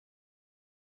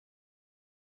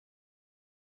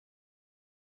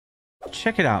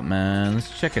check it out, man.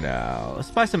 Let's check it out.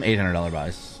 Let's buy some $800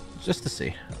 buys just to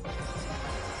see.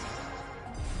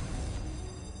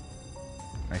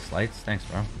 Nice lights. Thanks,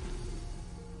 bro.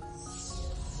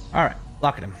 All right,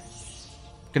 lock it in.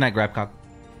 Good night, Grabcock.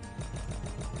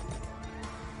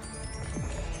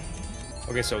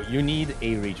 Okay, so you need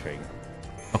a retrig.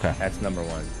 Okay. That's number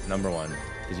one. Number one.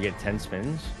 Because you get 10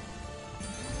 spins.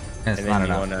 And it's and not then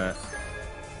you enough.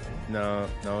 wanna...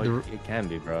 No, it can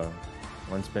be, bro.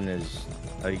 One spin is...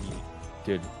 like,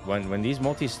 dude, when these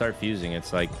multis start fusing,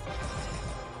 it's like...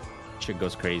 shit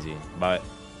goes crazy. But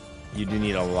you do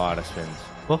need a lot of spins.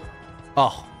 Well,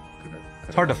 oh.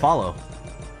 It's hard to follow.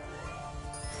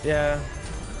 Yeah.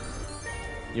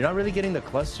 You're not really getting the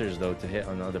clusters, though, to hit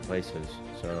on other places.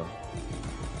 So...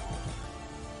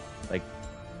 like...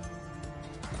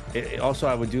 also,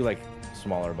 I would do, like,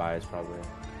 smaller buys, probably.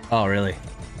 Oh, really?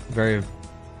 Very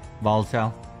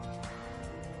volatile?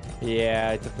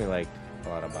 Yeah, it took me, like, a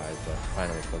lot of buys, but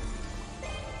finally cooked.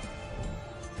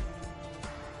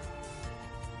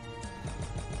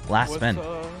 Last spin.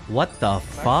 What the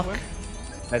fuck?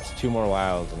 That's 2 more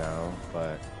wilds now,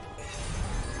 but...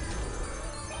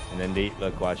 and then they...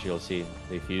 look, watch, you'll see.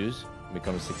 They fuse,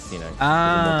 become 16x.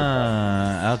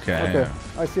 Ah, okay. Okay,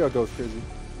 I see how it goes, crazy.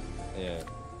 Yeah.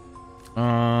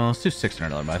 Let's do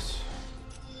 $600 buys.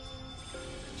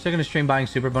 Still gonna stream buying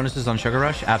super bonuses on Sugar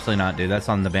Rush? Absolutely not, dude. That's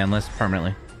on the ban list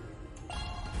permanently.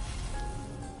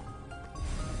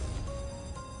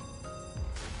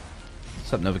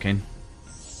 What's up, Novocaine?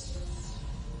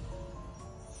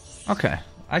 Okay,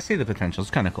 I see the potential.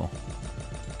 It's kind of cool.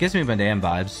 Gives me Bandam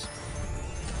vibes.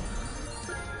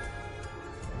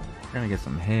 We're gonna get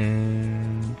some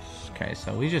hits. Okay,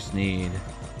 so we just need...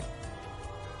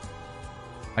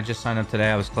 I just signed up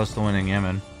today. I was close to winning. Yeah,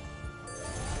 man.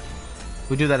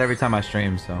 We do that every time I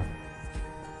stream, so...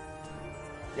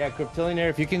 Yeah, Cryptillionaire,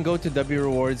 if you can go to W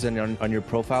Rewards and on your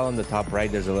profile on the top right,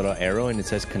 there's a little arrow and it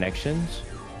says connections.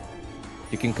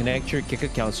 You can connect your Kick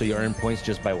account so you earn points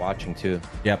just by watching too.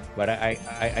 Yep. But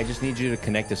I just need you to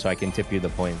connect it so I can tip you the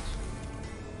points.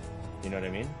 You know what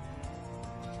I mean?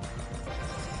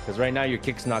 Because right now your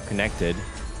Kick's not connected.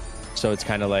 So it's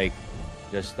kind of like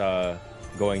just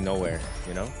going nowhere,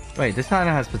 you know? Wait, this kind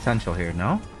of has potential here,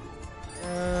 no?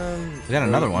 We got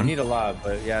another one. You need a lot,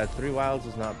 but yeah, 3 wilds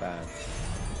is not bad.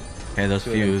 Okay, those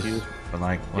fuse. But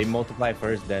like, they multiply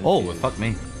first, then oh, fuse. fuck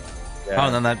me. Yeah, oh,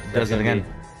 and then that does it again.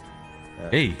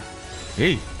 Hey.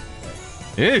 Hey.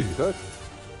 Hey.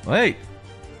 Wait.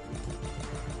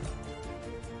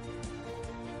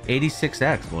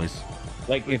 86x, boys.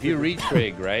 Like, if you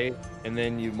retrig, right? And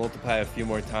then you multiply a few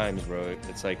more times, bro.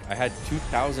 It's like, I had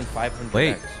 2,500x.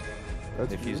 Wait.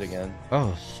 They fuse again.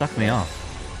 Oh, suck me off.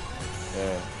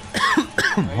 Yeah.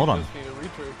 Hold on.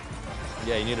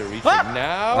 Yeah, you need a retrig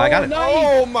now. I got it.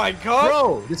 Oh my god.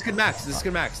 Bro, this could max. This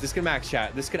could max. This could max,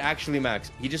 chat. This could actually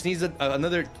max. He just needs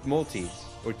another multi.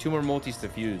 Or 2 more multis to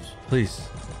fuse. Please.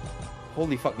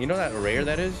 Holy fuck. You know that rare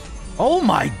that is? Oh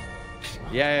my...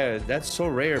 Yeah, that's so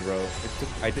rare, bro.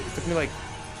 It took me like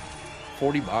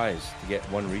 40 buys to get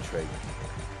 1 retrig.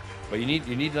 But you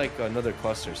need like another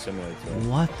cluster similar to it.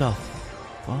 What the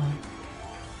fuck?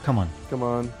 Come on. Come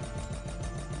on.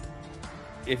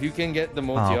 If you can get the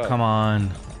multi Oh, come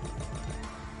on.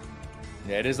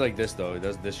 Yeah, it is like this though. It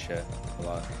does this shit a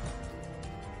lot.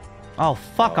 Oh,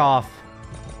 fuck off.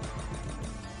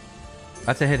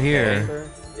 That's a hit here.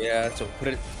 Yeah, so put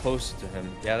it close to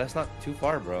him. Yeah, that's not too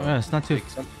far, bro. Yeah, it's not too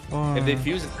far. If they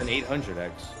fuse, it's an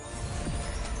 800x.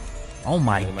 Oh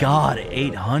my god,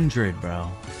 800,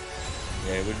 bro.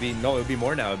 Yeah, it would be, no, it would be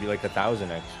more now. It would be like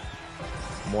 1,000x.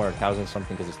 More, 1,000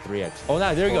 something because it's 3x. Oh,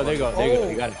 no, there you go, there you go, there you go.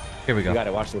 You got it. Here we go. You got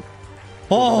it, watch this.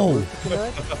 Oh!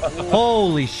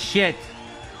 Holy shit.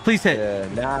 Please hit. Yeah,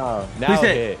 now Please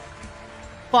hit.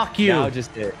 Fuck you. Now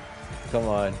just hit. Come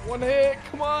on. 1 hit,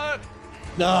 come on.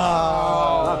 No!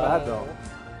 Not bad, though.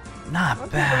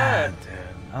 Not bad,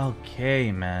 dude.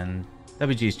 Okay, man.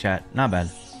 WG's chat. Not bad.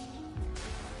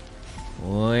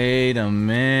 Wait a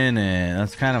minute.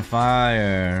 That's kind of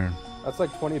fire. That's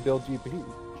like 20 bill GP,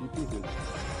 dude.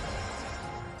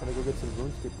 Gotta go get some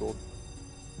RuneScape gold.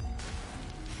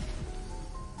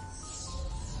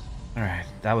 Alright,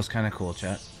 that was kind of cool,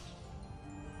 chat.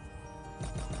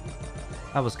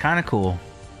 That was kind of cool.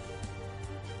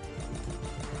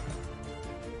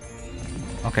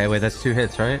 Okay, wait, that's 2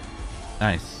 hits, right?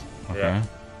 Nice. Okay. Yeah.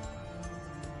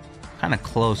 Kind of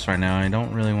close right now. I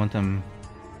don't really want them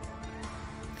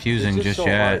fusing just so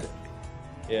yet. Hard.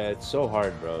 Yeah, it's so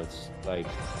hard, bro. It's like,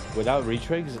 without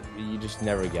retrigs, you just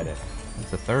never get it. It's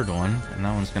the 3rd one, and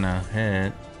that one's gonna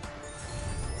hit.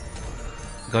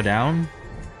 Go down?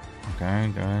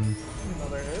 Okay, good.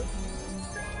 Another hit.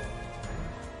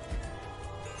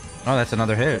 Oh, that's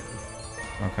another hit.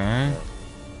 Okay.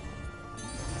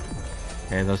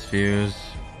 Okay, those fuse.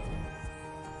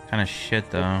 Kind of shit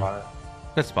though.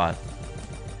 Good spot.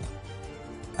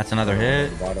 That's another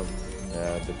hit. Bottom.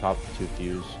 Yeah, the top 2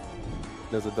 fuse.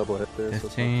 There's a double hit there. 15. So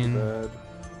it's not too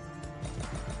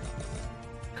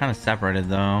Kind of separated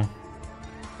though. bad.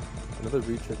 Another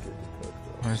recheck.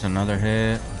 There's another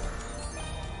hit.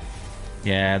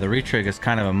 Yeah, the retrig is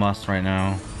kind of a must right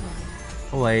now.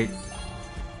 Oh, wait.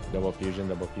 Double fusion,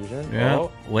 double fusion. Yeah.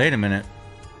 Oh, Wait a minute.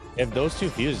 if those 2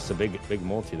 fuse, it's a big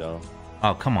multi though.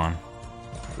 Oh, come on.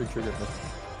 Retrigger.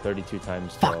 32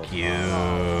 times 12. Fuck you.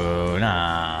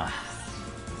 Nah.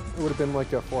 It would have been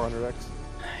like a 400x.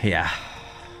 Yeah.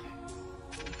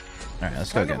 All right,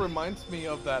 let's go Kind of again. reminds me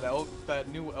of that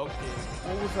new Elk game.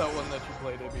 What was that one that you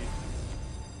played, Ibby?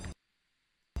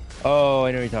 Oh,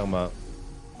 I know what you're talking about.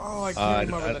 Oh, I can't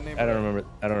remember the name. I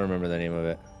don't remember the name of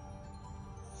it.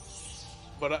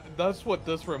 But that's what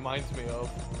this reminds me of.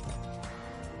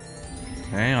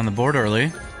 Okay, on the board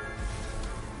early.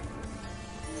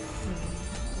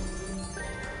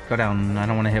 Go down. I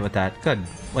don't want to hit with that. Good.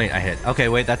 Wait, I hit. Okay,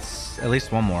 wait, that's at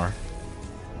least one more.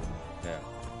 Yeah.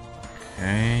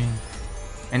 Okay.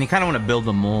 And you kind of want to build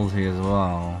the multi as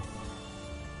well.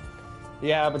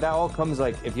 Yeah, but that all comes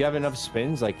like if you have enough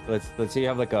spins. Like let's say you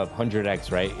have like a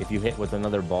 100x, right? If you hit with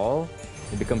another ball,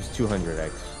 it becomes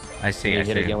 200x. I see. You I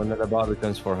hit see. again with another ball, it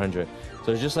becomes 400.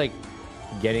 So it's just like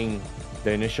getting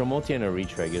the initial multi and a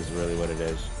retrig is really what it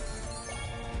is.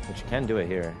 But you can do it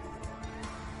here.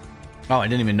 Oh, I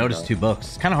didn't even notice 2 books.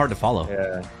 It's kind of hard to follow.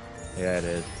 Yeah, yeah, it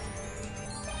is.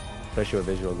 Especially with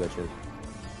visual glitches.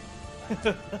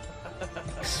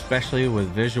 Especially with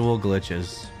visual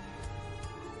glitches.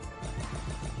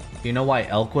 Do you know why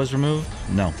Elk was removed?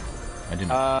 No, I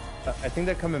didn't. I think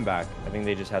they're coming back. I think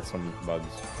they just had some bugs.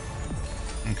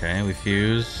 Okay, we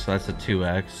fuse. So that's a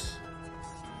 2x.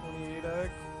 28x.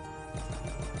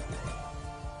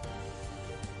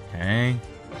 Okay.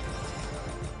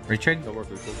 Retrig. Don't work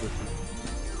with it.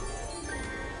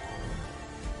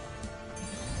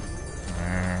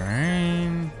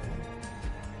 Alright.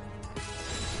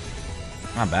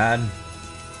 Not bad.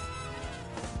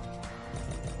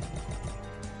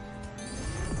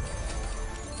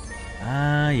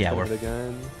 Yeah, Hit it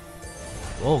again.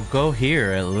 we'll go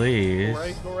here at least. Go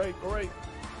right, go right, go right.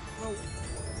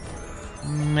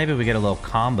 No. Maybe we get a little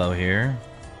combo here.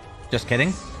 Just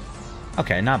kidding.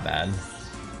 Okay, not bad.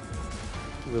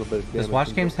 A little bit of Does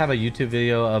Watch Games have a YouTube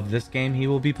video of this game he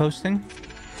will be posting?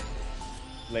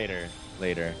 Later.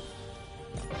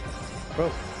 Bro,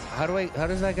 how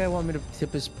does that guy want me to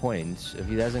tip his points if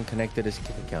he hasn't connected his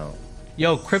kick account?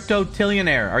 Yo, Crypto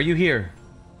Tillionaire, are you here?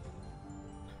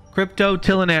 Crypto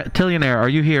Tillionaire, are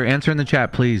you here? Answer in the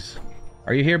chat, please.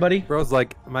 Are you here, buddy? Bro's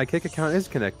like, my kick account is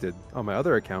connected on my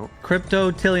other account.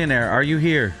 Crypto Tillionaire, are you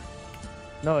here?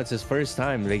 No, it's his first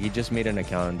time. Like he just made an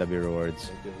account on W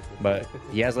Rewards, but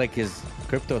he has like his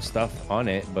crypto stuff on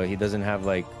it, but he doesn't have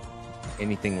like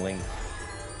anything linked.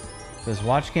 Does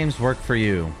Watch Games work for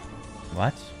you?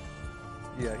 What?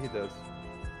 Yeah, he does.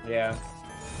 Yeah.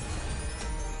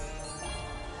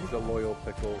 He's a loyal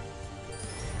pickle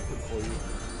employee.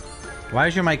 Why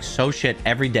is your mic so shit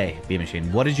every day,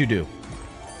 B-Machine? What did you do?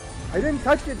 I didn't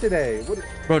touch it today. What?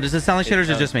 Bro, does it sound like shit or is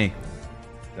it just me?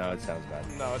 No, it sounds bad.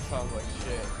 No, it sounds like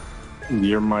shit.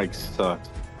 Your mic sucks.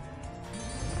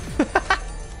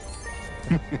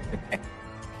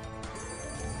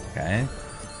 Okay.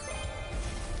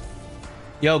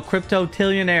 Yo, Crypto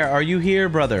Tillionaire, are you here,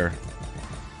 brother?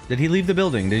 Did he leave the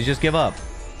building? Did he just give up?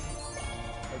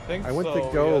 I think I went so.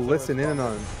 to go yeah, listen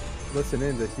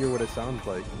in to hear what it sounds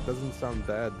like. It doesn't sound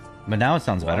bad. But now it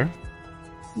sounds better.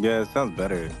 Yeah, it sounds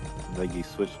better. Like you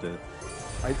switched it.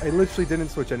 I literally didn't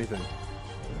switch anything.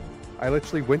 I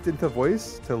literally went into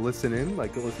voice to listen in,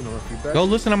 like to listen to our feedback. Go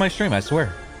listen to my stream, I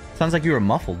swear. Sounds like you were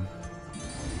muffled.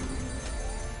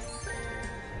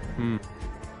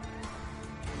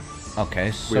 Okay,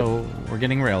 so we're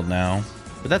getting railed now.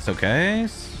 But that's okay.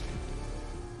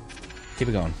 Keep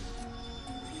it going.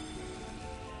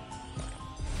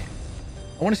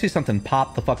 I want to see something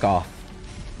pop the fuck off.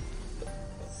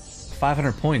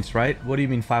 500 points, right? What do you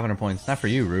mean 500 points? Not for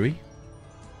you, Rui.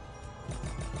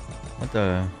 What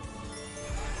the...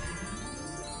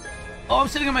 Oh, I'm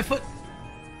sitting on my foot.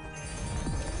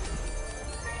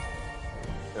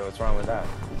 So what's wrong with that?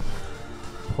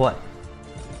 What?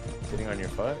 Sitting on your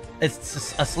foot? It's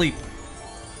just asleep.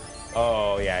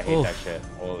 Oh yeah, I hate Oof. that shit.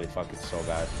 Holy fuck, it's so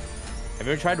bad. Have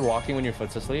you ever tried walking when your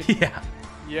foot's asleep? Yeah.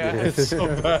 Yeah, Yeah. it's so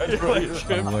bad. You're like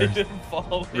tripping Lord. and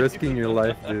falling. Risking your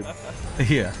life, dude.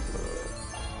 Yeah.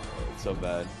 It's so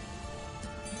bad.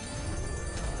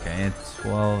 Okay,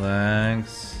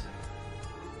 12x.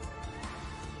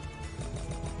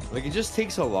 Like, it just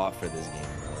takes a lot for this game,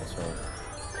 bro. So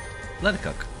Let it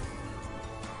cook.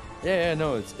 yeah,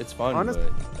 no, it's fun, Honest- but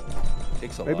it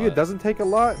takes a lot. Maybe it doesn't take a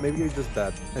lot. Maybe you're just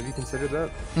bad. Have you considered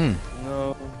that?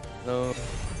 No,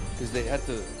 because they had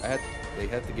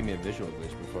to give me a visual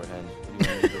glitch beforehand. What do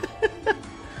you want me to do?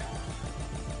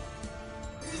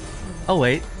 Oh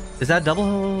wait, is that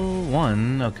double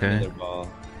one? Okay. Another ball.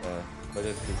 Yeah, but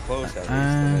it's close at least.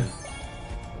 And then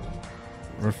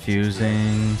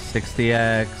Refusing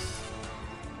 60x.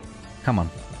 Come on.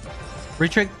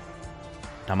 Retrig.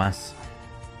 Dumbass.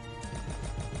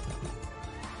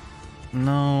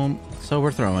 No, so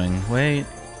we're throwing. Wait.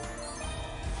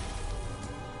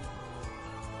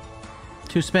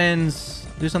 2 spins.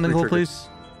 Do something cool, Retrigger. please.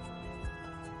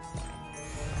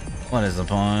 What is the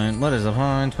point? What is the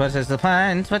point? What is the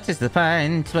point? What is the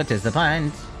point? What is the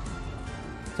point?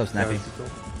 So snappy.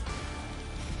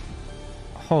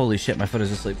 Holy shit, my foot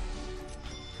is asleep.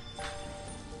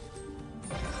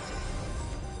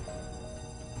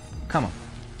 Come on.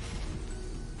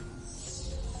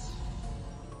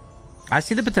 I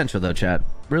see the potential though, chat.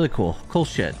 Really cool. Cool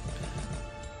shit.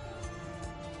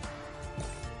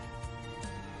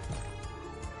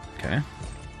 Okay.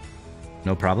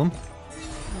 No problem.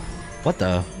 What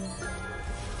the?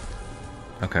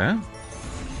 Okay.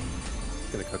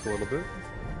 Gonna cook a little bit.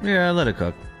 Yeah, let it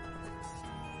cook.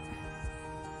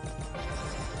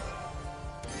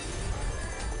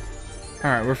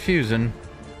 Alright, we're fusing.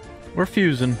 We're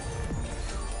fusing.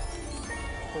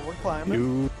 But we're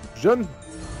climbing. Fusion.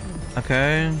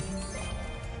 Okay.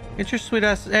 Get your sweet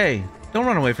ass. Hey, don't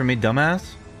run away from me,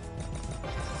 dumbass.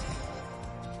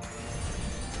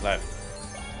 left.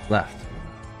 Left.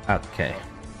 Okay.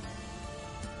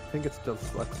 I think it's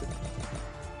dyslexic.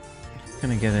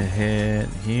 Gonna get a hit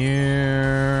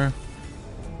here.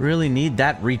 Really need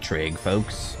that retrig,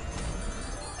 folks.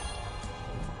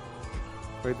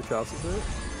 Wait, the chalice is it?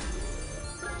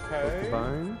 Okay.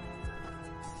 Fine.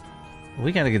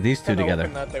 We gotta get these two Kinda together.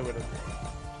 hoping that they would've-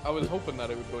 I was hoping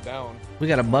that it would go down. We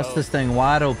gotta bust Oh. this thing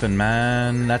wide open,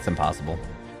 man. That's impossible.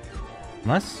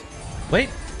 Unless... Wait.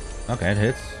 Okay, it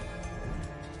hits.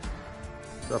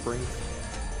 Drop rings.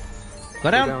 Go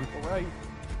Go down. down. Alright.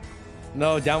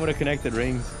 No, down with the connected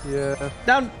rings. Yeah.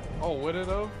 Down. Oh, would it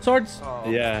though? Swords. Oh.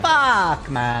 Yeah.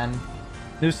 Fuck, man.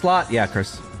 New slot? Yeah,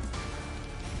 Chris.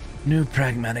 New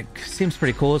pragmatic. Seems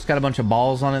pretty cool. It's got a bunch of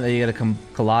balls on it that you gotta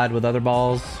collide with other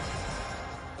balls.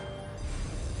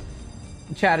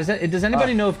 Chad, does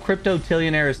anybody know if Crypto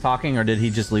Tillionaire is talking, or did he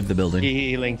just leave the building?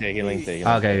 He linked it. He linked it.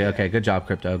 Okay, okay. Good job,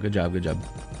 Crypto. Good job, good job.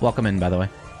 Welcome in, by the way.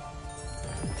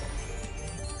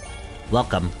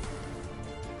 Welcome.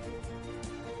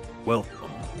 Well,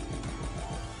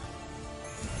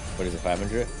 What is it?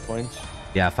 500 points.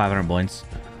 Yeah, 500 points.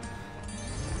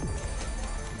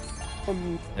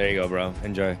 There you go, bro.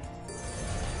 Enjoy.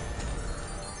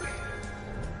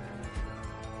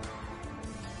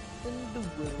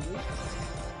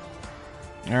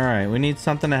 All right, we need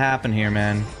something to happen here,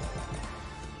 man.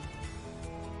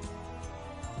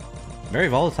 Very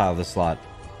volatile, this slot.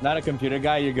 Not a computer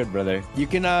guy. You're good, brother. You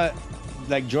can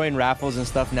like join raffles and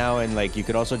stuff now, and like you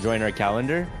could also join our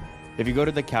calendar. If you go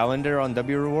to the calendar on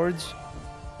W Rewards,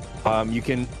 you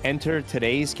can enter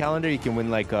today's calendar. You can win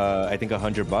like I think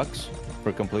 $100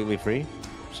 for completely free.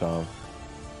 So,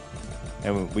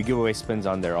 and we give away spins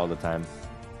on there all the time.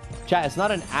 Chat, it's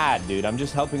not an ad, dude. I'm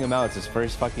just helping him out. It's his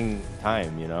first fucking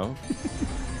time, you know?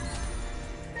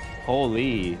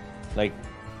 Holy. Like,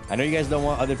 I know you guys don't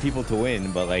want other people to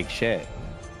win, but like, shit.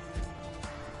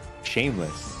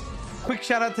 Shameless. Quick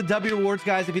shout out to W Rewards,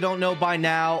 guys. If you don't know by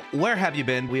now, where have you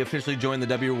been? We officially joined the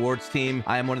W Rewards team.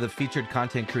 I am one of the featured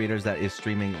content creators that is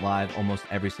streaming live almost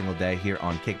every single day here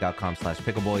on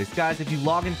kick.com/pickleboys. Guys, if you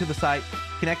log into the site,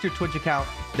 connect your Twitch account,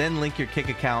 then link your Kick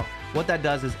account. What that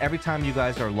does is every time you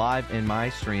guys are live in my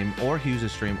stream or Hughes'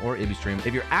 stream or Ibby's stream,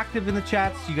 if you're active in the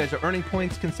chats, you guys are earning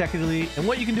points consecutively. And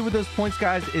what you can do with those points,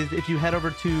 guys, is if you head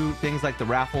over to things like the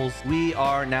raffles, we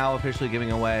are now officially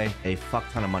giving away a fuck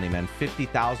ton of money, man.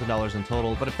 $50,000 in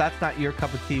total. But if that's not your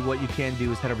cup of tea, what you can do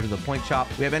is head over to the point shop.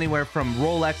 We have anywhere from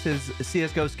Rolexes,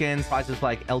 CSGO skins, prizes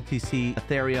like LTC,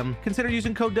 Ethereum. Consider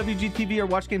using code WGTV or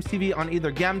Watch Games TV on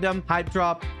either Gamdom, Hype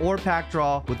Drop, or Pack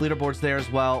Draw, with leaderboards there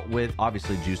as well, with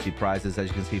obviously juicy prizes. As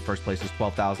you can see, first place is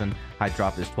 12,000, Hype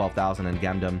Drop is 12,000, and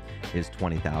Gamdom is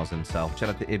 20,000. So shout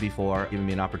out to Ibby for giving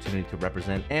me an opportunity to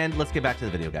represent. And let's get back to the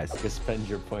video, guys. Just spend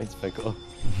your points, Pickle.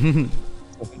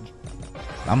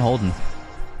 I'm holding.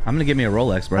 I'm gonna give me a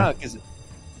Rolex, bro. No, 'cause-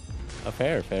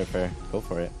 fair. Go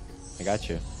for it. I got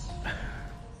you.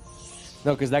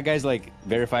 No, because that guy's like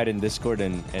verified in Discord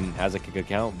and has a kick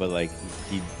account, but like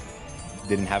he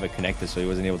didn't have it connected, so he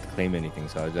wasn't able to claim anything.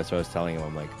 So that's what I was telling him.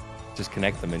 I'm like, just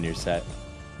connect them and you're set.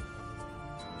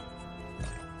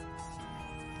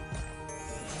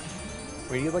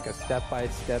 We need like a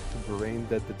step-by-step brain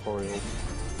dead tutorial.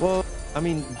 Well, I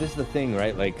mean, this is the thing,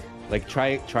 right? Like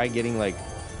try getting like,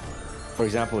 for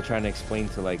example, trying to explain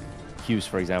to like Hughes,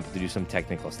 for example, to do some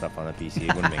technical stuff on the PC.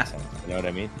 It wouldn't make sense. You know what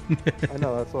I mean? I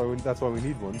know, that's why we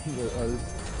need one.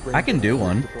 I can do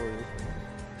one. Tutorial.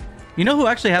 You know who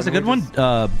actually has a good one?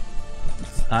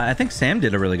 I think Sam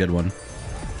did a really good one.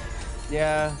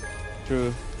 Yeah,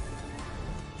 true.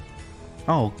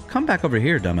 Oh, come back over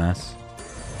here, dumbass.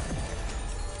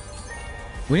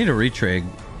 We need a retrig.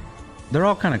 They're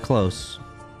all kind of close.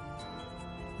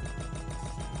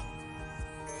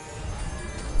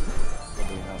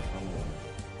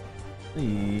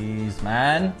 Please,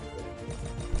 man.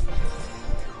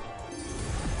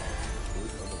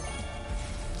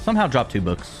 Somehow drop 2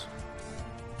 books.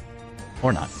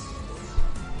 Or not.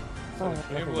 Number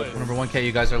 1K,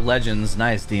 you guys are legends.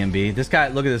 Nice, DMB. This guy,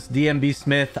 look at this. DMB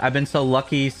Smith. I've been so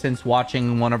lucky since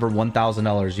watching one over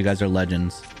 $1,000. You guys are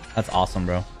legends. That's awesome,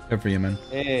 bro. Good for you, man.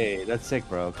 Hey, that's sick,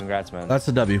 bro. Congrats, man. That's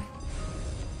a W.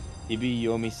 EB,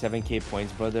 you owe me 7K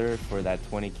points, brother, for that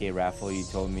 20K raffle you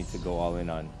told me to go all in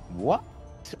on. What?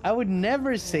 I would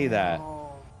never say that.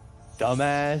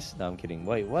 Dumbass. No, I'm kidding.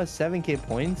 Wait, what? 7K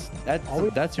points?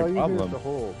 That's your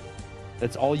problem.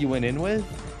 That's all you went in with?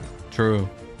 True.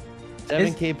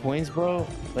 7K points, bro?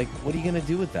 Like, what are you gonna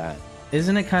do with that?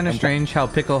 Isn't it kind of strange how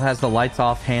Pickle has the lights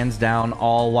off, hands down,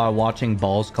 all while watching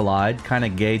balls collide? Kind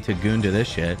of gay to goon to this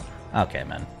shit. Okay,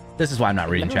 man. This is why I'm not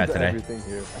reading chat today.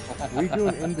 Here. We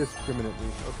goon indiscriminately,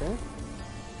 okay?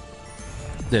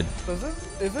 Dude.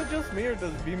 Is it just me or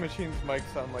does V Machine's mic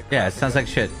sound like? Yeah, it sounds like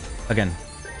shit. Again,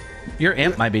 your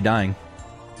amp might be dying.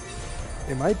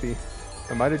 It might be.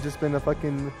 It might have just been a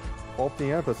fucking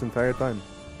faulty amp this entire time.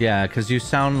 Yeah, because you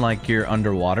sound like you're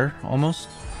underwater almost.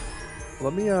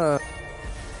 Let me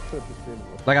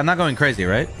like, I'm not going crazy,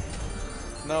 right?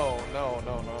 No.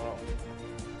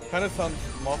 Kind of sounds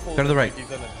muffled. Go to the right. Like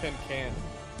he's in a tin can.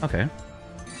 Okay.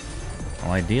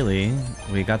 Well, ideally,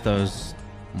 we got those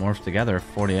morphed together,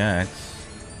 40x,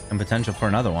 and potential for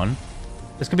another one.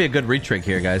 This could be a good retrig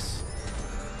here, guys.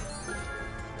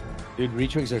 Dude,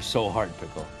 retrigs are so hard,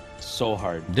 Pickle. So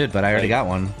hard. Dude, but I already got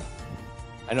one.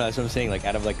 I know, that's what I'm saying. Like,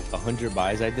 out of like 100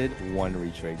 buys I did, 1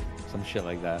 retrig. Some shit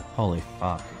like that. Holy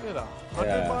fuck. You did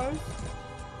 100 buys?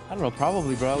 I don't know,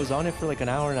 probably, bro. I was on it for like an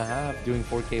hour and a half doing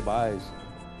 4K buys.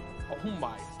 Oh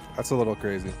my. That's a little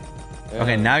crazy. Yeah.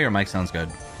 Okay, now your mic sounds good.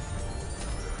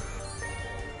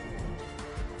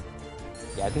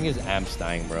 Yeah, I think his amp's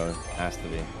dying, bro. It has to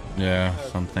be. Yeah,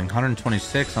 something.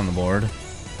 126 on the board.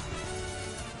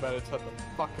 Bet it's at the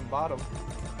fucking bottom.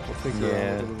 We'll take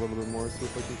a little bit more, see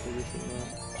if I can figure something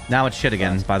out. Now it's shit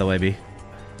again, by the way, B.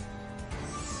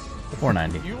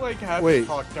 490. You like have to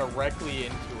talk directly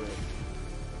into it.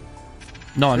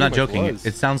 No, I'm not joking.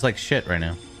 It sounds like shit right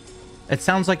now. It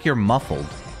sounds like you're muffled.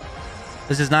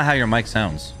 This is not how your mic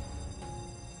sounds.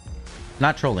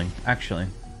 Not trolling, actually.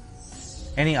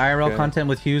 Any IRL content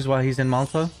with Hughes while he's in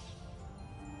Malta?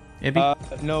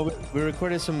 No, we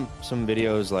recorded some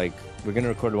videos. Like, we're gonna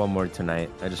record one more tonight.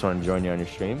 I just want to join you on your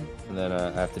stream, and then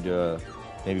I have to do a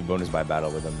maybe bonus buy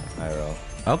battle with him IRL.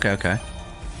 Okay.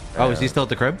 Oh, is he still at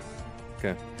the crib?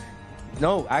 Okay.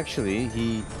 No, actually,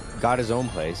 he got his own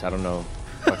place. I don't know,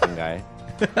 fucking guy.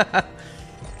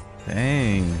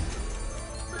 Dang.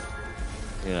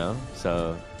 You know,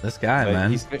 so this guy,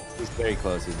 man. He's very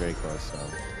close. He's very close. So.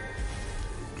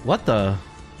 What the?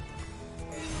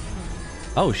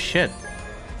 Oh shit!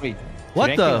 Wait,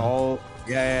 what the?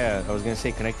 Yeah. I was gonna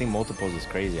say connecting multiples is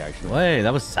crazy, actually. Wait,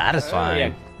 that was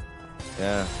satisfying.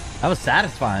 Yeah. That was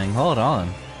satisfying. Hold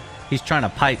on. He's trying to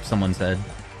pipe. Someone said.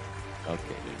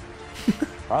 Okay, dude.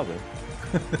 Probably.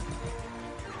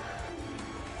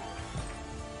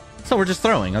 So we're just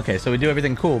throwing. Okay, so we do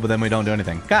everything cool, but then we don't do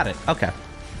anything. Got it. Okay.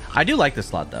 I do like this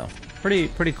slot though.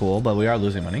 Pretty cool, but we are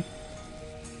losing money.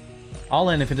 All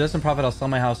in. If it doesn't profit, I'll sell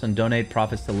my house and donate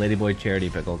profits to Ladyboy Charity.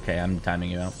 Pickle. Okay, I'm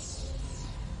timing you out.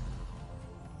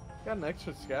 Got an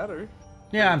extra scatter.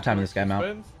 Yeah, I'm timing this guy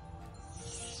out.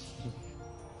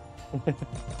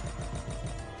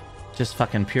 Just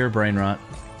fucking pure brain rot.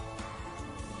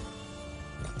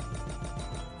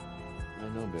 I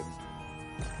know, babe.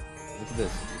 Look at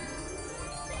this.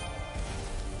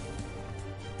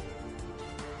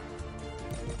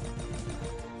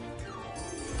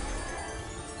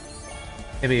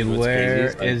 Maybe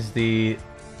where is the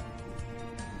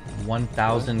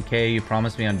 1000K you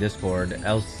promised me on Discord?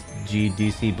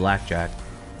 LGDC Blackjack.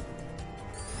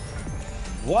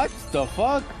 What the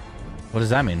fuck? What does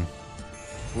that mean?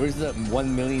 Where's the $1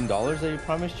 million that you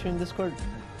promised you in Discord?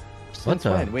 What's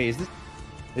up? Wait,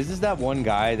 is this that one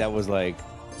guy that was like,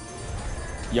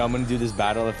 yo, I'm gonna do this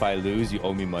battle. If I lose, you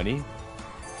owe me money?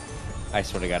 I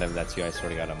swear to God, if that's you, I swear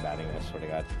to God, I'm batting. I swear to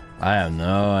God. I have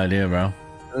no idea, bro.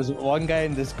 There's one guy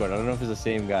in Discord. I don't know if it's the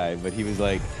same guy, but he was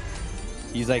like,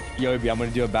 he's like, yo, I'm gonna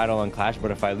do a battle on Clash,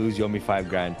 but if I lose, you owe me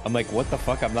 $5,000. I'm like, what the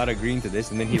fuck? I'm not agreeing to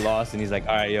this. And then he lost, and he's like,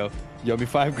 all right, yo, you owe me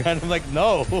 $5,000. I'm like,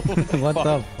 no. What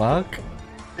the fuck?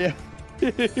 Yeah.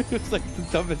 It was like the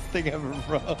dumbest thing ever,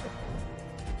 bro.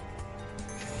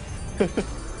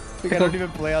 Like, I don't even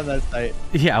play on that site.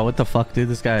 Yeah, what the fuck, dude?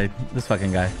 This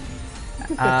fucking guy.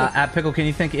 At Pickle, can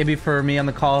you thank Ibby for me on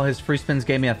the call? His free spins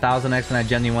gave me 1,000x, and I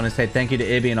genuinely want to say thank you to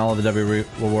Ibby and all of the W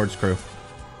Rewards crew.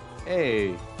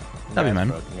 Hey. W,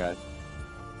 man.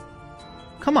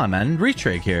 Come on, man.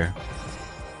 Retrig here.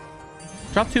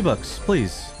 Drop $2,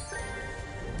 please.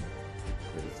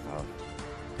 It's tough.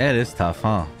 It is tough,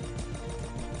 huh?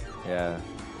 Yeah.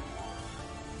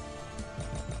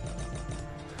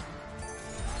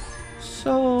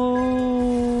 So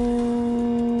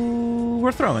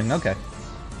we're throwing, okay.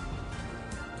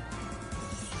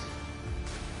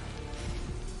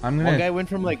 I'm gonna. One guy went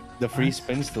from like the free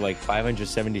spins to like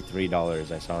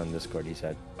 $573. I saw in Discord. He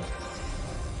said.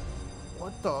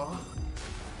 What the?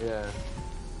 Yeah.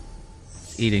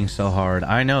 Eating so hard.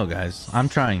 I know, guys. I'm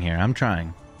trying here. I'm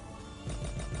trying.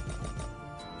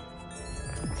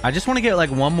 I just want to get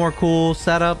like one more cool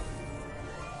setup,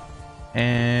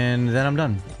 and then I'm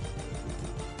done.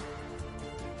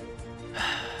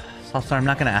 Soft Star, I'm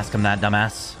not gonna ask him that,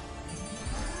 dumbass.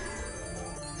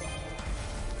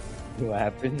 What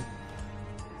happened?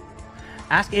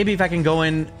 Ask AB if I can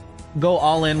go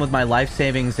all in with my life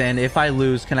savings, and if I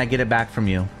lose, can I get it back from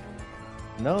you?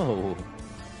 No.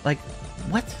 Like,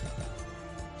 what?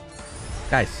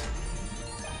 Guys.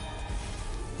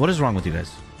 What is wrong with you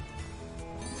guys?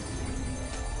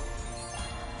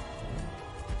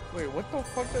 Wait, what the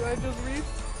fuck did I just read?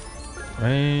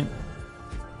 Wait.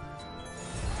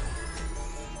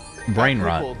 Brain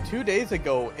rot. People, 2 days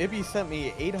ago, Ibby sent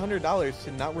me $800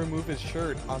 to not remove his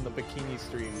shirt on the bikini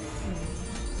stream.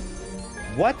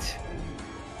 What?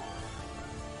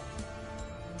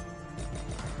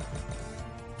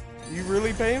 You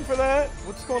really paying for that?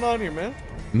 What's going on here, man?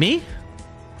 Me?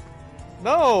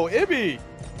 No, Ibby!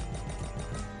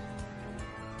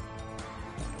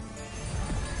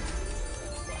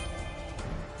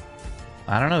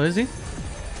 I don't know, is he?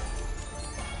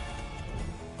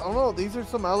 I don't know, these are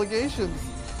some allegations.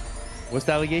 What's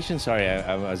the allegation? Sorry,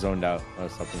 I zoned out. I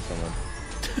was helping someone.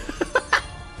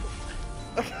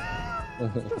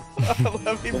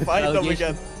 Let me find them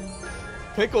again.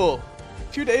 Pickle,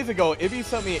 2 days ago, Ibby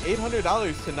sent me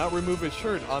 $800 to not remove his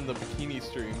shirt on the bikini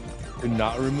stream. To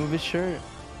not remove his shirt?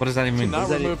 What does that even mean? To not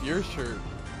remove your shirt.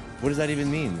 What does that even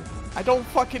mean? I don't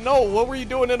fucking know. What were you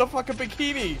doing in a fucking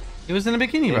bikini? He was in a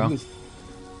bikini, bro.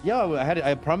 Yo,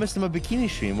 I promised him a bikini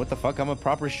stream. What the fuck? I'm a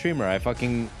proper streamer. I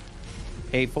fucking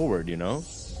pay forward, you know?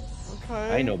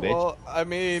 Okay. I know, bitch. Well, I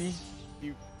mean,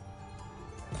 you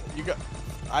got.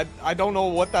 I don't know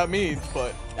what that means,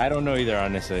 but I don't know either,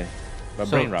 honestly. But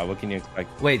So- brain rot, what can you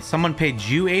expect? Wait, someone paid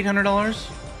you $800?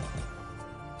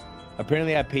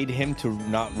 Apparently, I paid him to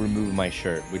not remove my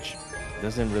shirt, which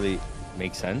doesn't really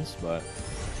make sense, but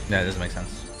Yeah, it doesn't make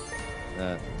sense.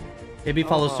 uh, AB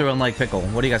follows through on like Pickle.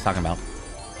 What are you guys talking about?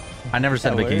 I never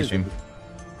said Yeah, where bikini is stream.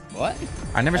 what?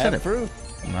 I never said have it. proof.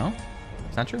 No,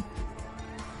 it's not true.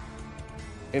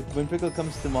 If when Pickle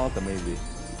comes to Malta, maybe.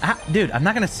 Dude, I'm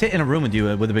not gonna sit in a room with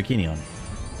you with a bikini on.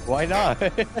 Why not?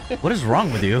 What is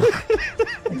wrong with you?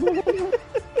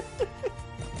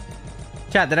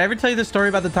 Chat, did I ever tell you the story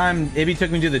about the time Ibby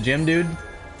took me to the gym, dude?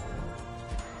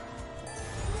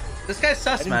 This guy's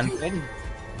sus, man.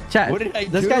 Chat, What did I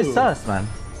this do? guy's sus, man.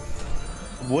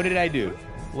 What did I do?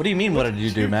 What do you mean, what did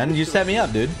you do, man? You set me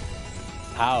up, dude.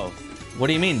 How? What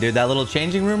do you mean, dude? That little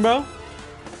changing room, bro?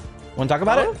 Want to talk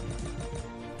about it?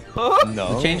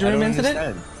 No. The changing I room don't incident?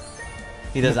 understand.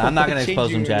 He does. I'm not gonna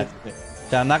expose him, Changing chat. room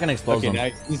Chat, I'm not gonna expose Okay, him. now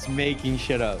he's making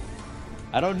shit up.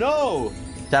 I don't know.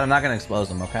 Chat, I'm not gonna expose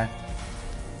him, okay?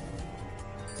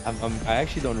 I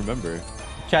actually don't remember.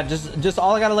 Chat, just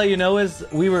all I gotta let you know is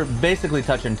we were basically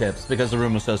touching tips because the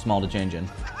room was so small to change in.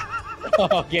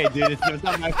 Okay, dude, it's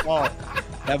not my fault.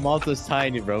 That Malta's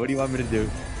tiny, bro. What do you want me to do?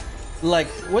 Like,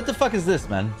 what the fuck is this,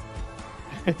 man?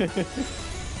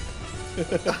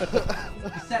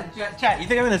 Chat, you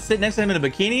think I'm gonna sit next to him in a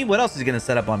bikini? What else is he gonna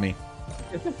set up on me?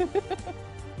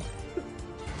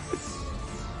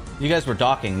 You guys were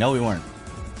docking. No, we weren't.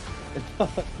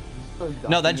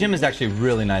 No, that gym is actually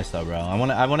really nice though, bro.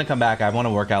 I wanna come back. I want to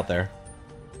work out there.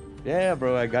 Yeah,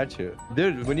 bro, I got you.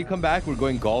 Dude, when you come back, we're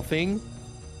going golfing.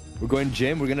 We're going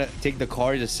gym. We're gonna take the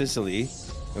car to Sicily,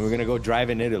 and we're gonna go drive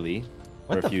in Italy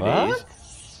for a few days.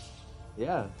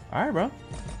 Yeah. All right, bro.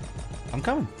 I'm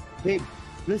coming. Babe,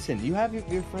 listen, you have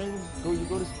your friends. You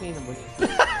go to Spain and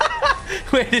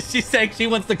Wait, is she saying she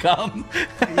wants to come?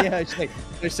 yeah, she's like,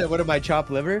 I said, what am I, chopped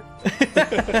liver?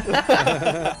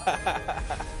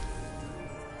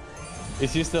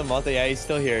 Is he still in Malta? Yeah, he's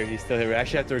still here. He's still here. We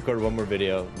actually have to record one more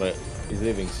video, but he's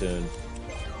leaving soon.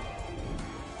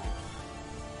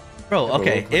 Bro,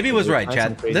 okay, Ibby was right,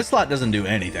 chat. This slot doesn't do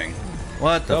anything.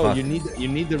 What the fuck? You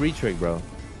need the retrig, bro.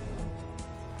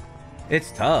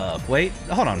 It's tough. Wait,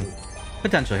 hold on.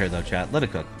 Potential here though, chat. Let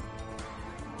it cook.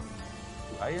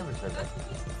 I never said that.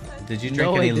 Did you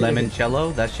drink any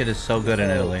limoncello? That shit is so good in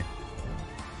Italy.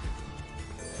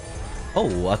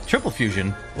 Oh, a triple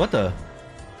fusion. What the?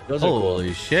 Those are holy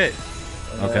cool. Shit.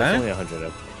 Okay. It's only 100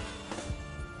 up.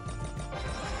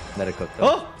 Let it cook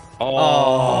Oh! though.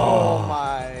 Oh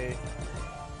my.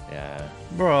 Yeah.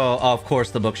 Bro, of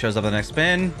course the book shows up in the next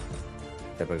spin.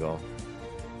 Typical.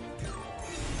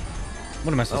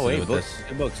 What am I supposed to do with books.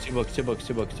 this? Two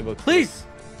books. Please!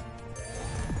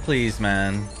 Please,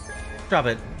 man. Drop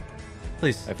it.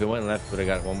 Please. If it went left, would have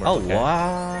got one more. Oh, okay.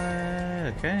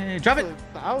 what? Okay. Drop it.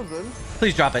 1,000.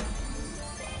 Please drop it.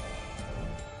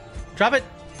 Drop it.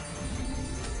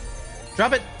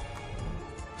 Drop it.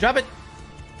 Drop it.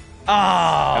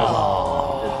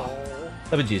 Oh.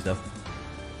 7 G's though.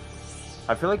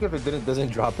 I feel like if it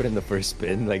doesn't drop it in the first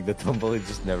spin, like the tumble, it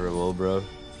just never will, bro.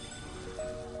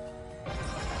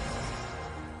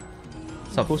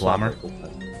 What's up, Flammer?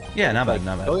 Yeah, not bad,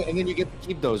 not bad. Oh, and then you get to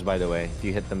keep those, by the way, if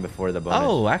you hit them before the bonus.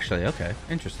 Oh, actually, okay.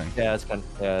 Interesting. Yeah,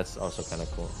 that's also kind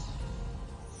of cool.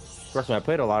 Trust me, I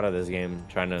played a lot of this game,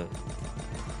 trying to...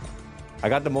 I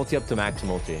got the multi up to max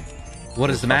multi. What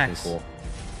is the max? Cool.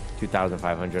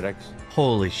 2,500x.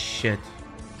 Holy shit.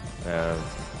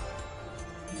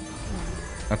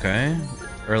 Okay.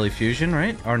 Early fusion,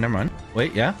 right? Or never mind.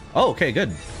 Wait, yeah. Oh, okay,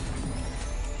 good.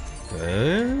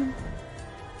 Good.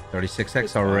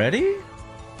 36x already?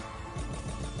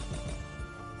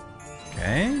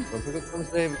 Okay.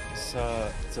 It's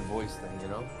a voice thing, you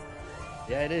know?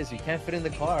 Yeah, it is. You can't fit in the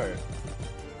car.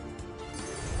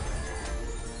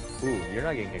 Ooh, you're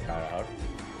not getting kicked out.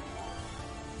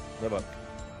 Live up.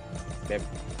 Babe.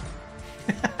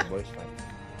 Voice thing.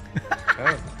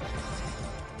 Oh.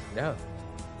 Yeah.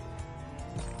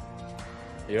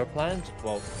 Your plans?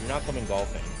 Well, you're not coming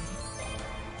golfing.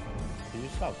 You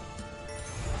just stop.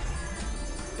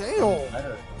 Damn.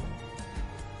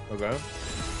 Okay.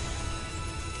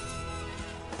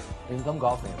 You can come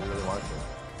golfing if you really want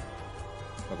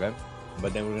to. Okay.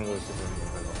 But then we're gonna go to Super.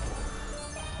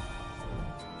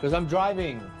 Because I'm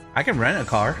driving. I can rent a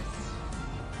car.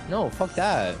 No, fuck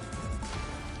that.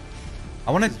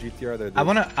 I want to. GTR there. Dude. I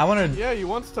want to. Yeah, he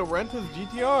wants to rent his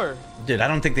GTR. Dude, I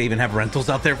don't think they even have rentals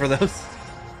out there for those.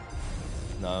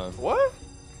 No. What?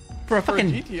 For a For a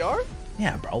fucking GTR?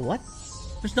 Yeah, bro. What?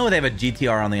 There's no way they have a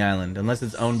GTR on the island unless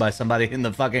it's owned by somebody in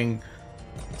the fucking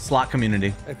slot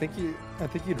community. I think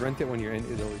you'd rent it when you're in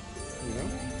Italy. You know?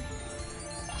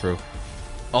 True.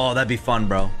 Oh, that'd be fun,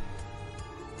 bro.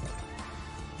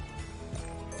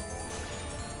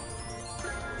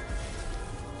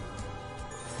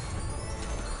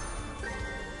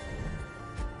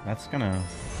 That's gonna...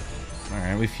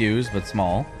 Alright, we fuse, but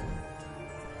small.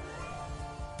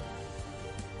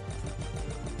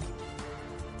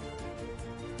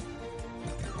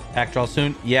 Pack draw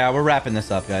soon? Yeah, we're wrapping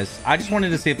this up, guys. I just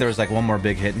wanted to see if there was like one more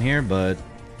big hit in here, but...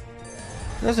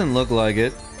 Doesn't look like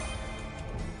it.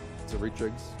 It's a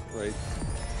retrigs right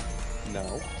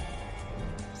now.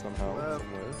 Somehow,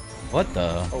 somewhere. What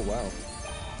the? Oh, wow.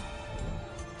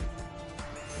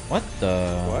 What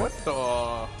the? What the?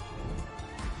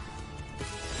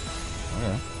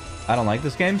 Okay. I don't like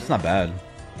this game. It's not bad.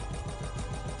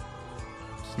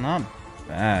 It's not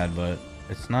bad, but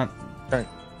it's not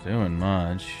doing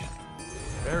much.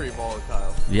 Very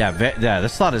volatile. Yeah, yeah.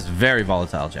 This slot is very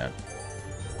volatile, chat.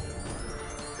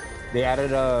 They added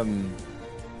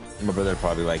my brother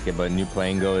probably like it, but new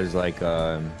playing go is like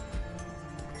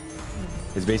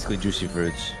it's basically juicy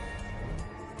fruits.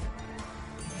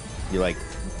 You like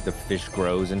the fish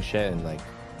grows and shit, and like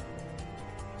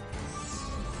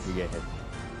you get hit.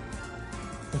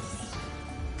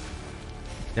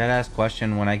 Dad asked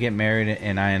question: when I get married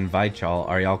and I invite y'all,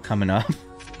 are y'all coming up?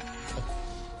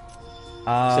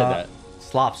 Said that.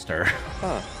 Slopster.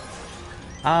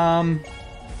 Huh.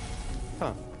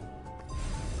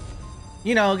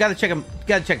 You know, gotta check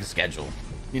the schedule.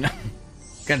 You know,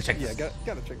 Gotta check. Yeah,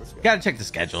 gotta check the schedule. Gotta check the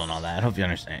schedule and all that. I hope you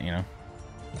understand. You know.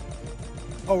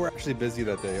 Oh, we're actually busy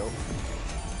that day. Oh.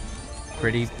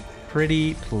 Pretty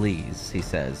please, he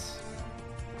says.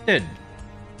 Dude.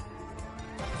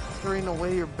 There ain't no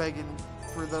way you're begging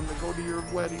for them to go to your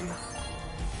wedding.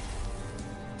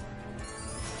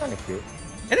 Kind of cute.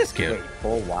 It is cute. Wait,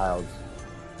 full wilds.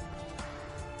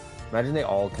 Imagine they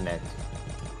all connect.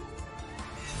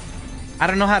 I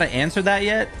don't know how to answer that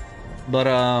yet, but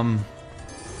I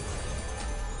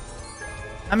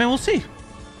mean, we'll see.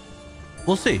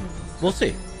 We'll see. We'll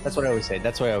see. That's what I always say.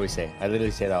 That's what I always say. I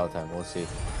literally say that all the time. We'll see.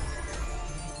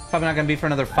 Probably not gonna be for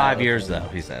another 5 years though,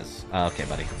 he says. Okay,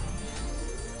 buddy.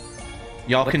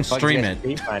 Y'all can stream it.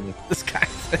 This guy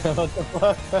said. What the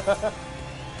fuck?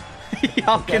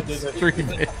 Y'all can stream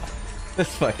it.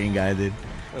 This fucking guy, dude.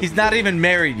 He's not even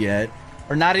married yet,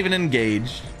 or not even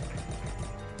engaged.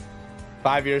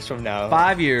 5 years from now.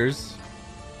 5 years.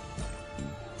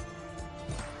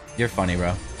 You're funny,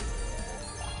 bro.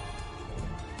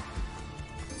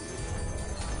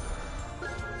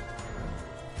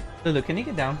 Lulu, can you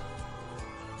get down?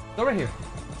 Go right here.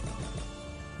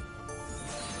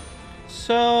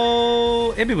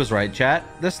 So, Ibby was right, chat.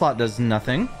 This slot does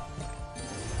nothing.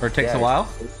 Or it takes a while.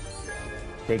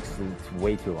 Takes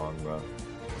way too long, bro.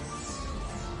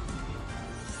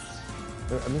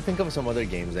 Let me think of some other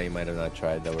games that you might have not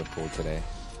tried that were cool today.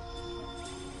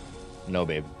 No,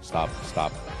 babe. Stop.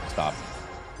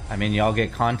 I mean, y'all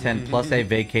get content plus a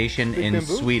vacation in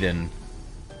bamboo? Sweden.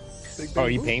 Oh, are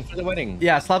you paying for the wedding?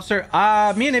 Yeah, Slapster.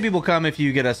 Me and Ibby will come if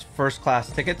you get us first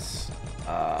class tickets.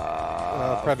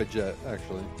 Private jet,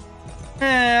 actually.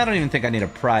 I don't even think I need a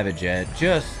private jet.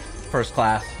 Just first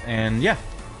class. And yeah.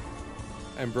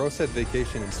 And bro said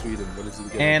vacation in Sweden. What is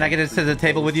it? And I get to sit at the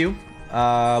table with you,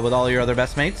 with all your other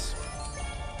best mates.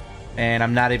 And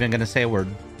I'm not even going to say a word.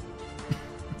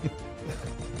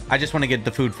 I just want to get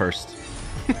the food first.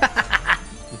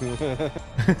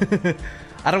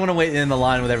 I don't want to wait in the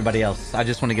line with everybody else. I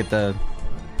just want to get the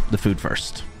food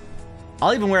first.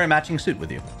 I'll even wear a matching suit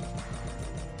with you.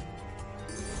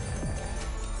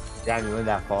 Damn, you went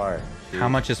that far. Dude. How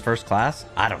much is first class?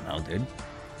 I don't know, dude.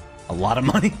 A lot of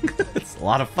money. It's a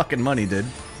lot of fucking money, dude.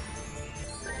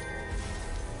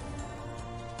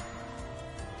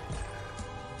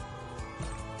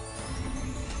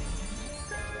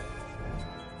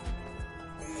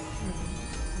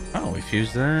 Oh, we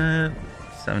fused that.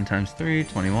 7 times 3,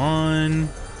 21.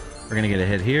 We're gonna get a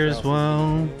hit here as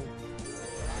well.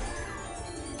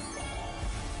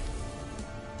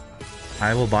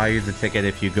 I will buy you the ticket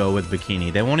if you go with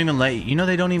bikini. They won't even let you. You know,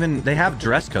 they don't even. They have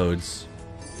dress codes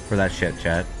for that shit,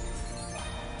 chat.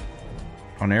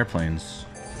 On airplanes.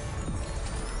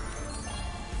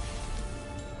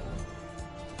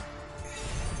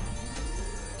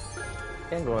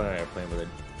 Can't go on an airplane with it.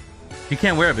 You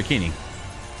can't wear a bikini.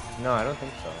 No, I don't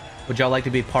think so. Would y'all like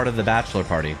to be part of the bachelor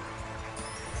party?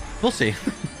 We'll see.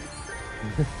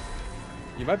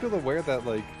 You might be able to wear that,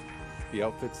 like, the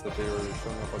outfits that they were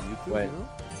showing up on YouTube, What? you know?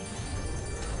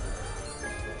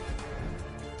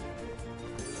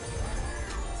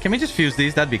 Can we just fuse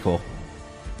these? That'd be cool.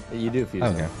 You do fuse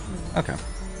Okay. them. Okay.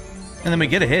 And then we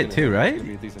get a hit too, right? Could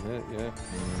be a decent hit, yeah.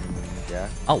 Yeah.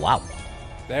 Oh, wow.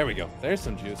 There we go. There's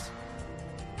some juice.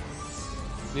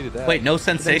 Needed that. Wait, no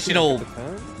sensational...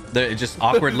 It just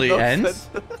awkwardly No ends?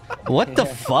 What the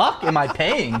fuck am I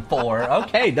paying for?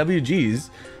 Okay, WGs.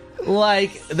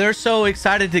 Like, they're so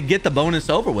excited to get the bonus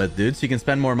over with, dude, so you can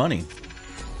spend more money.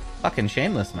 Fucking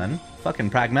shameless, man.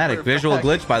 Fucking pragmatic. We're Visual back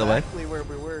glitch, by the way. Exactly where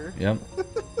we were. Yep.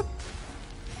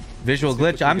 Visual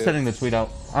glitch. I'm sending the tweet out.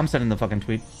 I'm sending the fucking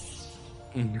tweet.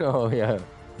 Oh, yeah.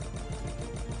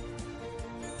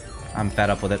 I'm fed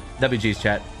up with it. WG's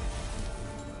chat.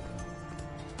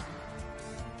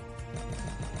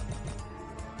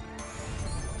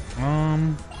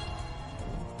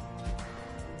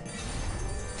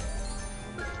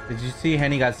 Did you see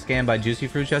Henny got scammed by Juicy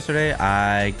Fruits yesterday?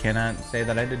 I cannot say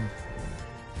that I did.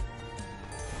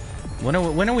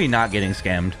 When are we not getting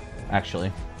scammed,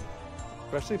 actually?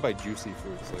 Especially by juicy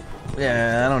fruits. Like,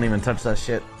 Yeah, I don't even touch that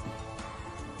shit.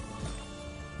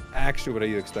 actually, what are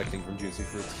you expecting from juicy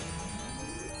fruits?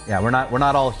 Yeah, we're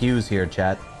not all Hughes here,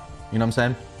 chat. You know what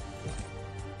I'm saying?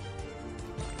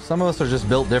 Some of us are just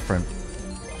built different.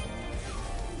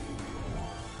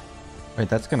 Wait,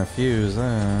 that's gonna fuse.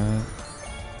 It'll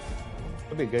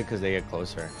be good because they get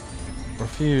closer. We're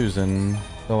fusing.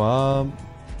 Go up.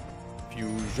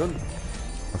 Fusion.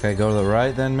 Okay, go to the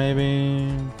right then,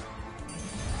 maybe.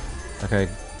 Okay,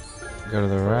 go to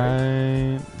the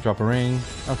right. Drop a ring.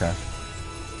 Okay.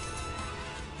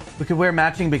 We could wear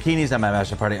matching bikinis at my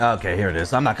bachelor party. Okay, here it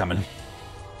is. I'm not coming.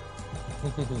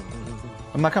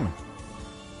 I'm not coming.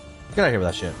 Get out of here with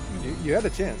that shit. You had a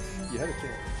chance. You had a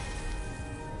chance.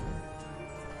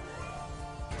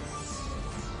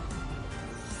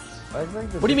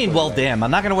 What do you mean, well, damn?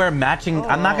 I'm not gonna wear a matching.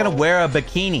 I'm not gonna wear a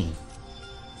bikini.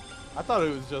 I thought it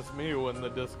was just me when the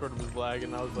Discord was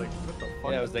lagging. I was like, what the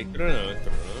fuck? Yeah, I was like,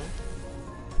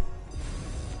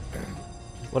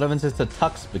 What happens if it's a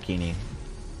tux bikini?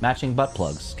 Matching butt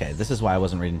plugs. Okay, this is why I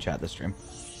wasn't reading chat this stream.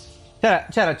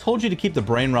 Chad, I told you to keep the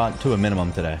brain rot to a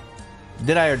minimum today.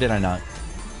 Did I or did I not?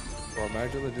 Well,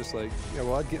 imagine they're just like, yeah,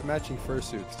 well, I'd get matching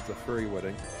fursuits. It's a furry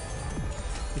wedding.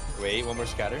 Wait, one more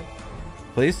scatter.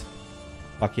 Please?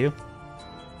 Fuck you.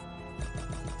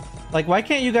 Like, why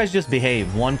can't you guys just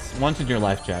behave once in your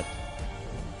life, chat?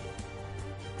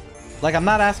 Like, I'm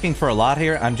not asking for a lot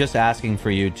here. I'm just asking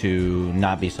for you to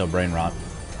not be so brain rot.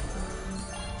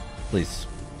 Please.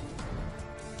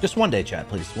 Just one day, chat,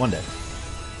 please. One day.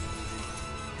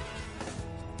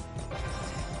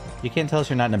 You can't tell us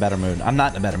you're not in a better mood. I'm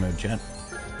not in a better mood, chat.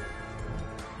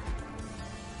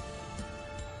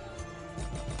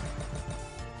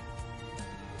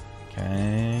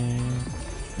 Okay.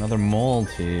 Another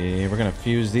multi. We're gonna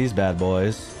fuse these bad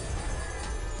boys.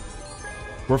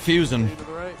 We're fusing.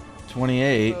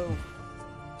 28.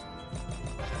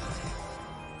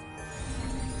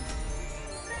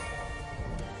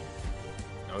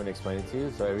 I'm gonna explain it to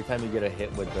you. So every time you get a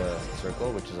hit with the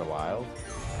circle, which is a wild,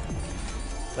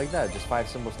 like that, just 5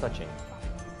 symbols touching.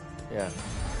 Yeah.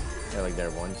 Yeah, like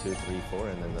there, 1, 2, 3, 4,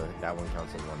 and then that one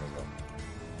counts as one as well.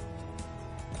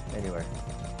 Anywhere.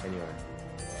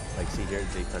 Like, see here,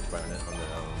 they touch by it on their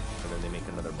own, and then they make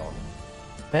another ball.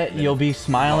 Bet you'll be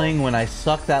smiling when I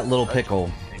suck that little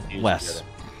pickle, Wes.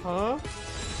 Huh?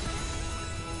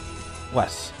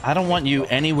 Wes, I don't want you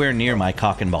anywhere near my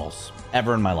cock and balls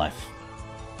ever in my life.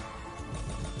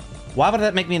 Why would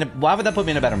that put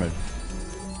me in a better mood?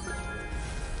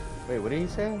 Wait, what are you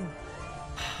saying?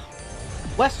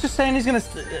 Wes just saying he's gonna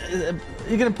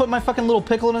put my fucking little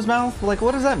pickle in his mouth? Like,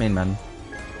 what does that mean, man?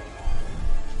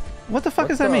 What the fuck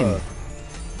does that mean?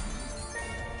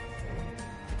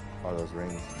 All those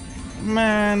rings.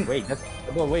 Man. Wait, that's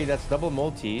double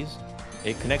multis.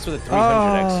 It connects with a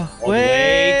 300x.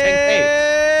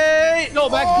 Wait! 10K. No,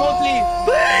 max multi.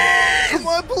 Please! Come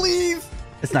on, please.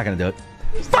 It's not gonna do it.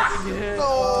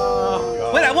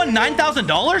 Oh, wait, I won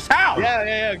 $9,000? How?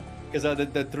 Yeah. Because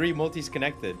the 3 multis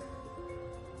connected.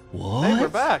 What? Hey, we're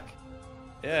back.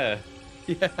 Yeah.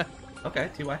 Okay,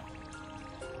 TY.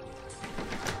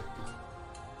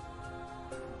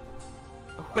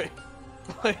 Wait.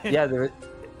 Yeah, there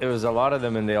was a lot of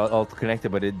them and they all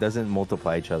connected, but it doesn't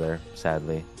multiply each other,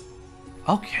 sadly.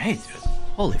 Okay, dude.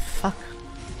 Holy fuck.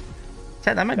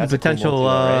 Chad, that might That's be a cool potential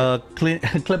multi, clean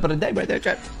clip of the day right there,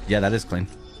 Chad. Yeah, that is clean.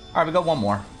 All right, we got one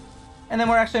more. And then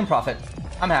we're actually in profit.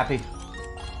 I'm happy.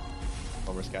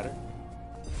 One more scatter.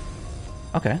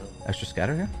 Okay, extra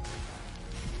scatter here.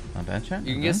 Not bad, Chad.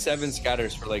 You can get 7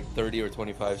 scatters for like 30 or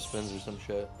 25 spins or some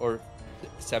shit. Or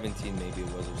 17 maybe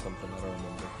it was or something. I don't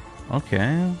remember.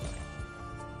 Okay.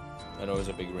 I know it was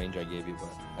a big range I gave you, but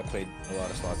I played a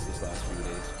lot of slots this last few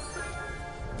days.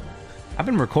 I've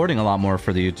been recording a lot more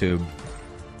for the YouTube.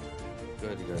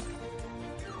 Good.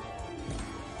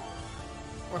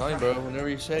 Fine, bro. Whenever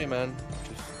you say, man.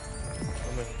 Just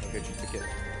come in. I'll get you a ticket.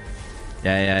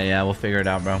 Yeah. We'll figure it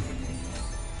out, bro.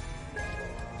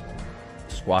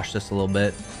 Squash this a little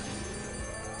bit.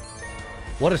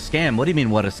 What a scam. What do you mean,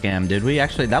 what a scam, dude? We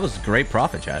actually, that was great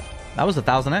profit, Chad. That was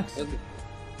 1000x.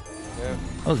 Yeah.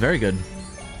 That was very good.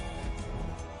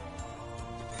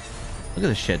 Look at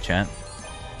this shit, chat.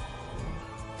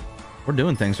 We're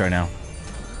doing things right now.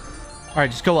 All right,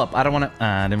 just go up. I don't want to.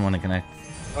 I didn't want to connect.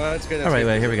 Oh, that's good. All right,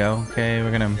 wait. Here we go. Okay,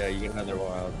 we're gonna. Yeah, you get another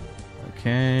wild.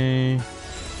 Okay.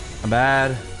 Not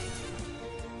bad.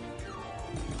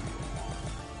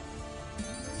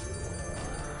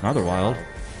 Another wild.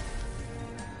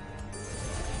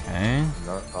 Okay.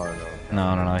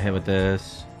 No. Hit with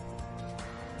this.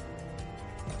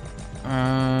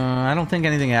 I don't think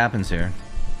anything happens here.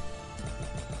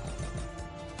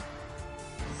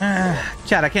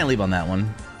 Chat, I can't leave on that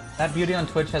one. That beauty on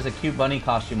Twitch has a cute bunny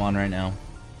costume on right now.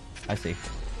 I see.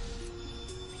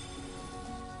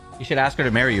 You should ask her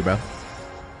to marry you, bro.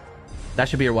 That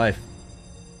should be your wife.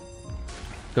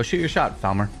 Go shoot your shot,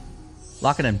 Falmer.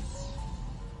 Lock it in.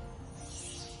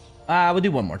 We'll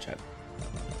do one more, chat.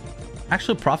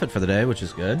 Actual profit for the day, which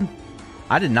is good.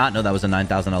 I did not know that was a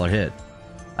 $9,000 hit.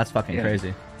 That's fucking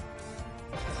crazy.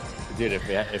 Dude,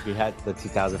 if we had the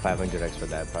 2,500 extra,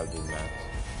 that'd probably be max.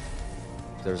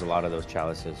 There's a lot of those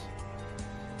chalices.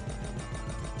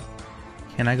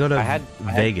 Can I go to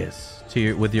Vegas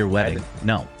with your wedding?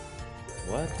 No.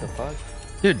 What the fuck?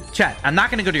 Dude, chat, I'm not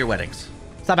gonna go to your weddings.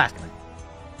 Stop asking me.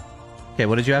 Okay,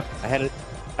 what did you have?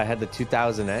 I had the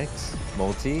 2000X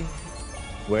multi,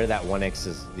 where that 1X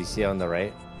is. Do you see on the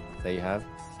right that you have?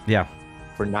 Yeah.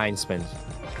 For 9 spins.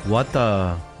 What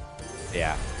the?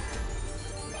 Yeah.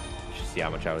 You should see how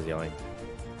much I was yelling.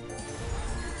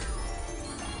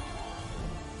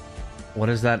 What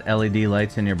is that LED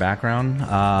lights in your background?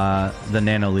 The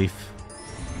nano leaf.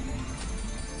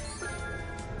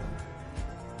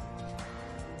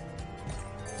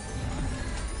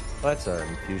 Well, that's an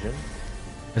infusion.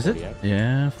 Is it? 48.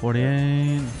 Yeah,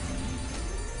 48.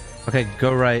 Okay,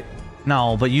 go right.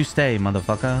 No, but you stay,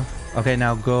 motherfucker. Okay,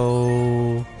 now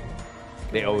go...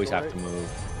 They always have to move.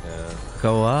 Yeah.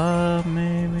 Go up,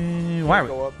 maybe? Why?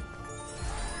 Go up.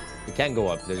 You can't go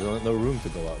up. There's no room to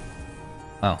go up.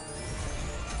 Oh.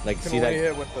 Like, You can see only that?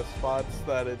 hit with the spots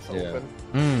that it's Yeah. open.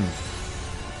 Mm.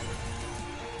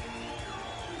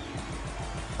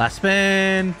 Last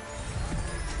spin.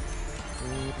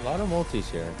 A lot of multis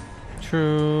here.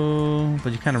 True,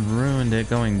 but you kind of ruined it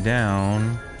going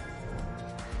down.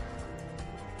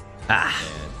 Ah.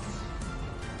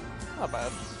 Not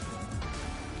bad.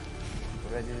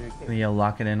 Yeah,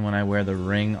 lock it in when I wear the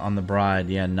ring on the bride.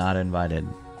 Yeah, not invited.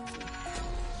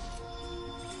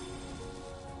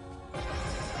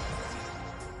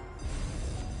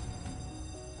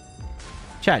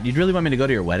 Chat, you'd really want me to go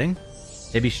to your wedding?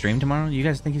 Maybe stream tomorrow? You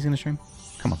guys think he's gonna stream?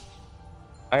 Come on.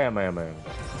 I am.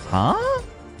 Huh?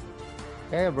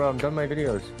 Yeah, bro, I'm done my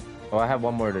videos. Oh, I have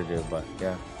one more to do, but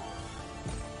yeah.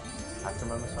 After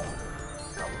my massage.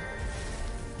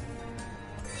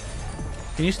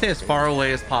 Can you stay as far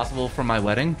away as possible from my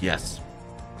wedding? Yes.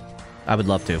 I would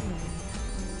love to.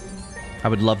 I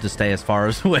would love to stay as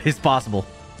far away as possible.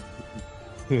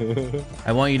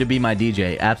 I want you to be my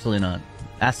DJ. Absolutely not.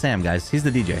 Ask Sam, guys. He's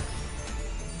the DJ.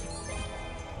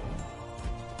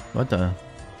 What the?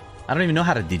 I don't even know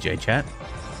how to DJ, chat.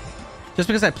 Just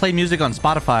because I play music on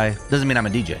Spotify doesn't mean I'm a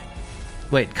DJ.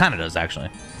 Wait, kind of does, actually.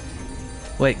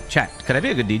 Wait, chat. Could I be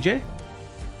a good DJ?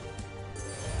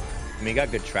 I mean, you got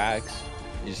good tracks.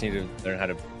 You just need to learn how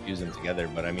to fuse them together.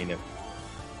 But I mean, if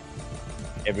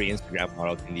every Instagram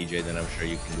model can DJ, then I'm sure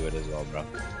you can do it as well, bro.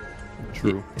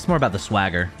 True. It's more about the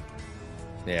swagger.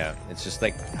 Yeah, it's just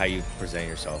like how you present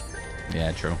yourself.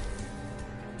 Yeah, true.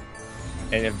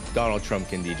 And if Donald Trump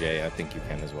can DJ, I think you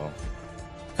can as well.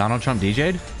 Donald Trump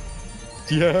DJ'd?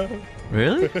 Yeah.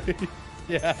 Really?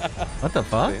 Yeah. What the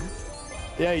fuck?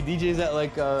 Yeah, he DJs at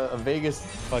like a Vegas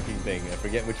fucking thing. I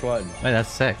forget which one. Wait, that's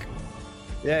sick.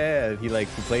 Yeah. He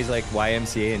plays like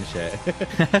YMCA and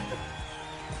shit.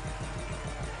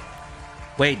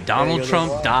 Wait, Donald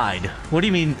Trump died. What do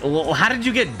you mean? Well, how did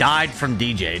you get died from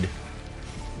DJ'd?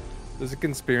 There's a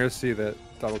conspiracy that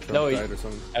Donald Trump No, died or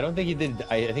something. I don't think he did.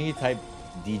 I think he typed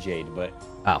DJ'd, but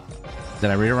Oh,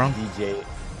 did I read it wrong? DJ.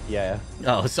 Yeah.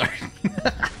 Oh, sorry.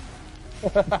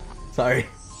 Sorry.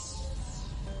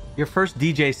 Your first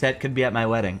DJ set could be at my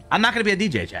wedding. I'm not gonna be a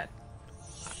DJ, chat.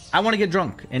 I want to get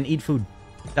drunk and eat food.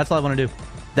 That's all I want to do.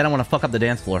 Then I want to fuck up the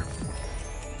dance floor.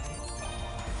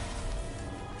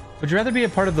 Would you rather be a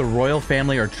part of the royal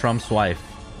family or Trump's wife?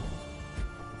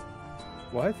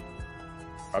 What?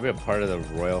 Probably a part of the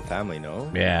royal family, no?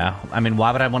 Yeah. I mean,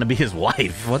 why would I want to be his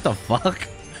wife? What the fuck?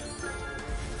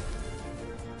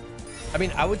 I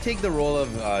mean, I would take the role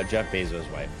of Jeff Bezos'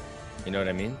 wife. You know what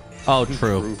I mean? Oh,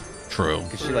 true. True.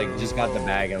 Because she just got the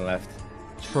bag and left.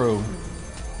 True.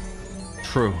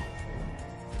 True.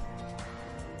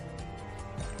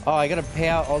 Oh, I gotta pay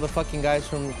out all the fucking guys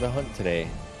from the hunt today.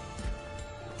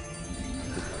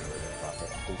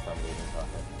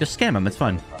 Just scam him. It's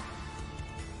fun.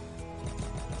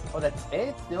 Oh, that's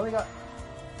it? They only got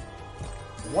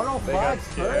They got 105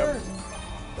 scammed. first?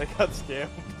 They got scammed.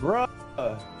 Bro.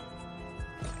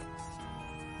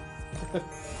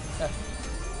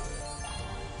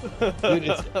 Dude,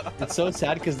 it's so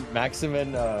sad because Maxim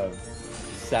and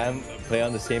Sam play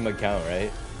on the same account,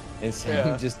 right? And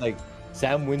Sam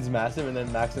Sam wins massive, and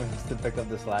then Maxim has to pick up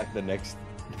the slack the next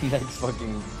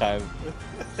fucking time.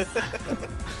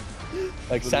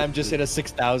 Like Sam just hit a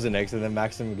 6,000x, and then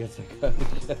Maxim gets like a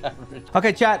average.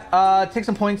 Okay, chat. Take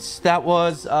some points. That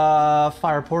was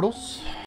fire portals.